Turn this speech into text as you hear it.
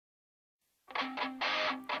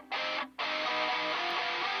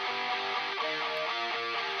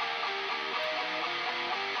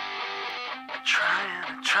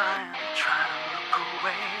Try to look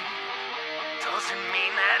away. Doesn't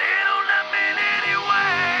mean that it'll happen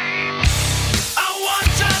anyway. I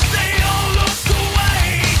watch as they all look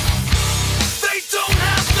away. They don't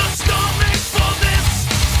have the stomach for this.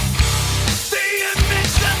 The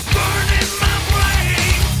image that's burning my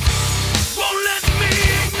brain won't let me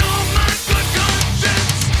ignore my good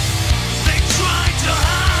conscience. They try to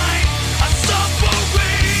hide a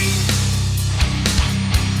suffering,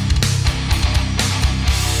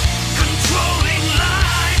 controlling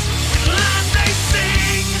lies with lies they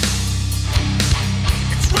sing.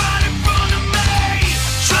 It's right in front of me.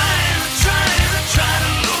 Try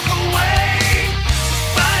to look away.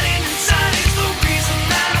 Fighting inside is the reason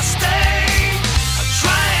that I stay. I'm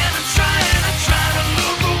try to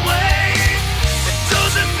look away. It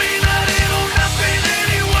doesn't mean that it'll happen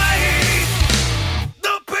anyway.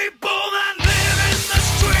 The people that live in the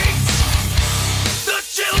streets, the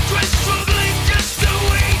children struggling just to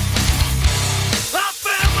eat, our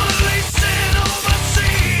families sent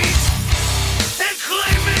overseas and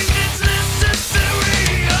claiming it's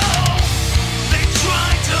necessary. Oh, they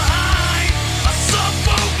try to hide a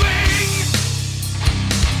suffering,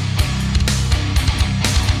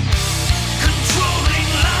 controlling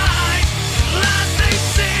lies they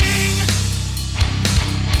sing.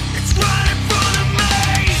 It's right in front of me.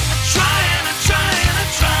 I'm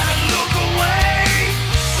trying to look away.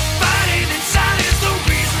 The fighting inside is the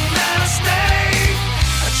reason that I stay.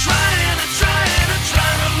 I'm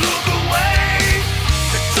trying to look away.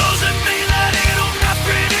 That doesn't mean that it don't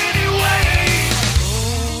happen anyway. Oh,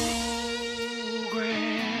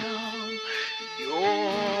 Graham,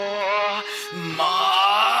 you're mine.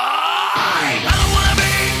 I don't wanna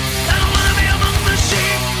be among the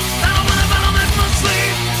sheep. I don't wanna follow them for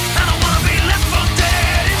sleep. I don't wanna be left for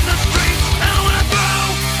dead in the streets. I don't wanna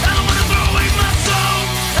throw away my soul.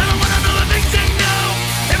 I don't wanna know the things they know.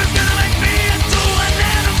 If it's gonna make me into an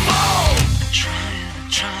animal.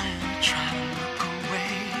 Try to look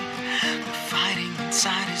away. The fighting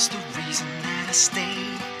inside is the reason that I stay.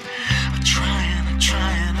 I'm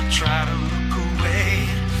trying to look away.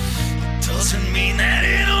 Doesn't mean that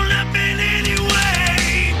it'll happen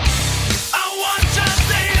anyway. I watch as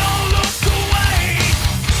they all look away.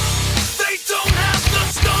 They don't have the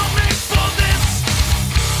stomach for this.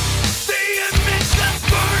 The image that's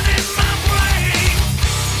burning my brain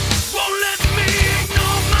won't let me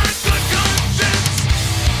ignore my good conscience.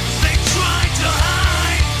 They try to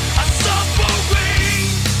hide a suffering,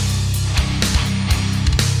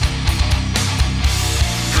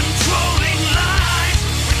 controlling lies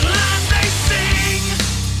with lies they sing.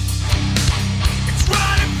 It's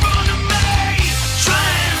right in front of me.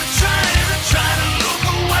 Try to look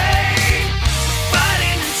away. The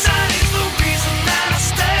fighting inside is the reason that I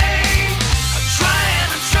stay.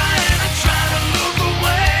 I'm trying to look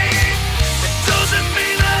away. It doesn't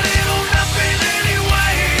mean that it don't happen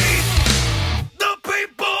anyway. The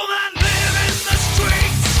people that live in the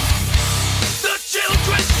streets, the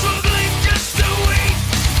children struggling just to eat,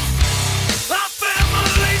 our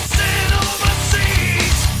families sent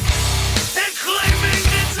overseas and claiming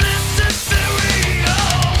it's necessary.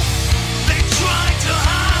 Oh, they try to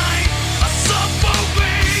hide a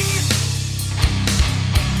suffering,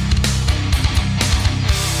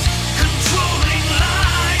 controlling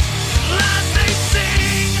lies they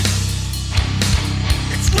sing.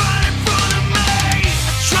 It's right in front of me.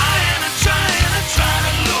 I'm trying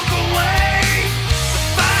to look away. The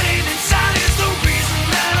fighting inside is the reason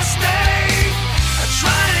that I stay.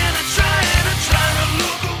 I'm trying to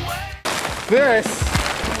look away. This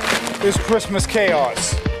is Christmas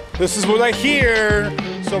Chaos. This is what I hear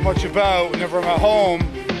so much about whenever I'm at home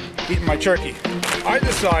eating my turkey. I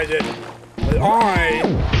decided that I,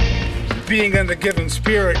 being in the given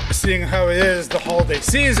spirit, seeing how it is the holiday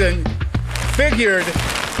season, figured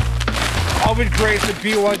I would grace a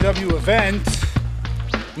BYW event,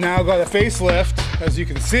 now got a facelift, as you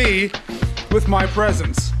can see, with my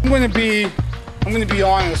presence. I'm gonna be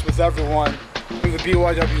honest with everyone in the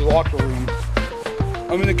BYW locker room.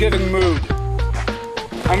 I'm in a giving mood.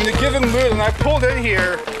 And I pulled in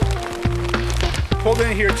here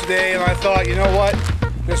today and I thought, you know what?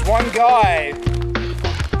 There's one guy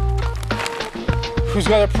who's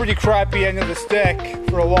got a pretty crappy end of the stick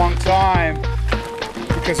for a long time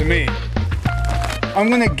because of me. I'm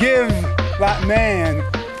gonna give that man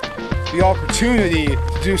the opportunity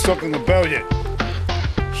to do something about it.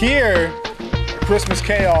 Here, Christmas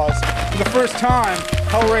Chaos, for the first time,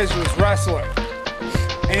 Hellraiser is wrestling.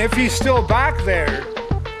 And if he's still back there,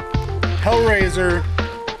 Hellraiser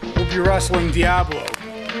will be wrestling Diablo.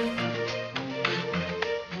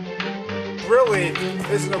 Really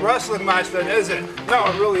isn't a wrestling match then, is it? No,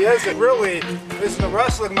 it really isn't. Really isn't a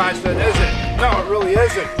wrestling match then, is it? No, it really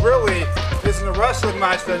isn't. Really isn't a wrestling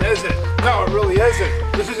match then, is it? No, it really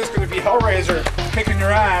isn't. This is just gonna be Hellraiser kicking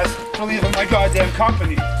your ass for leaving my goddamn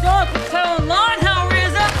company. Don't put it online,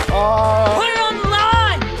 Hellraiser! Put it on the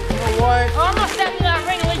line! You know what? I'm not stepping in that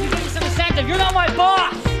ring unless you give me some incentive. You're not my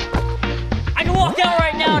boss! I can walk out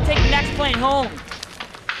right now and take the next plane home.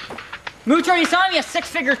 Mooch already signed me a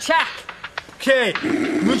 6-figure check. Okay,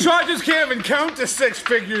 Moochachoas can't even count to 6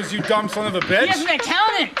 figures, you dumb son of a bitch. He has an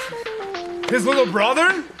accountant! His little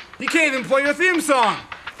brother? He can't even play your theme song.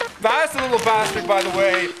 That's the little bastard, by the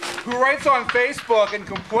way, who writes on Facebook and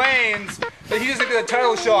complains that he doesn't get a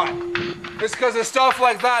title shot. It's because of stuff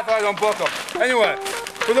like that I don't book him. Anyway,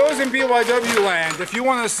 for those in BYW land, if you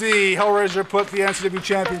want to see Hellraiser put the NCW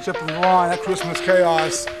Championship on the line at Christmas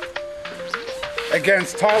Chaos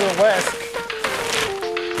against Tyler Lesk,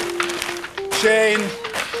 Shane,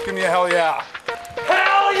 give me a hell yeah.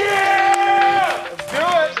 Hell yeah! Let's do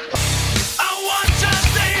it!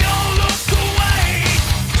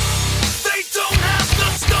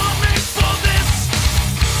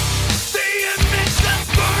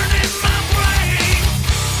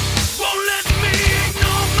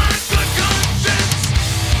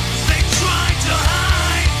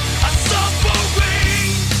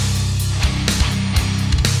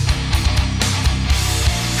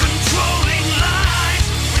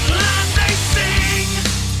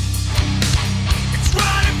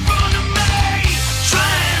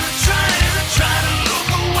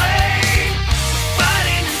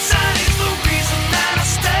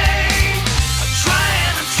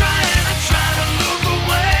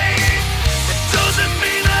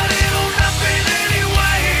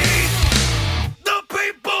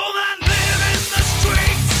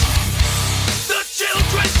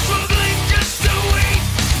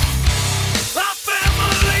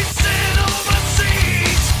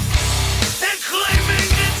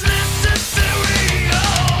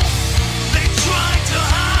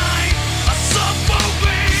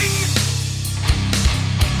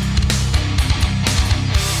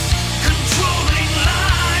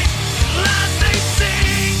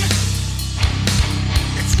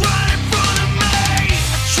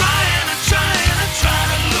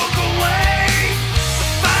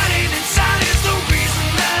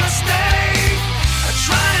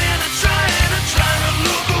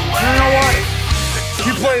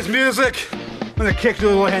 Plays music, I'm gonna kick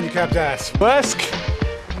your little handicapped ass. Lesk,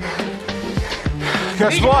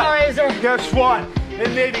 guess what? Guess what?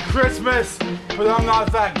 It may be Christmas, but I'm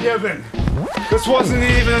not that given. This wasn't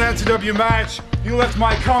even an NCW match. You left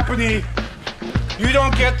my company. You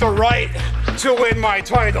don't get the right to win my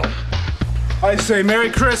title. I say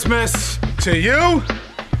Merry Christmas to you,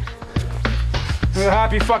 and a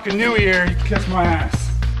Happy fucking New Year. You can kiss my ass.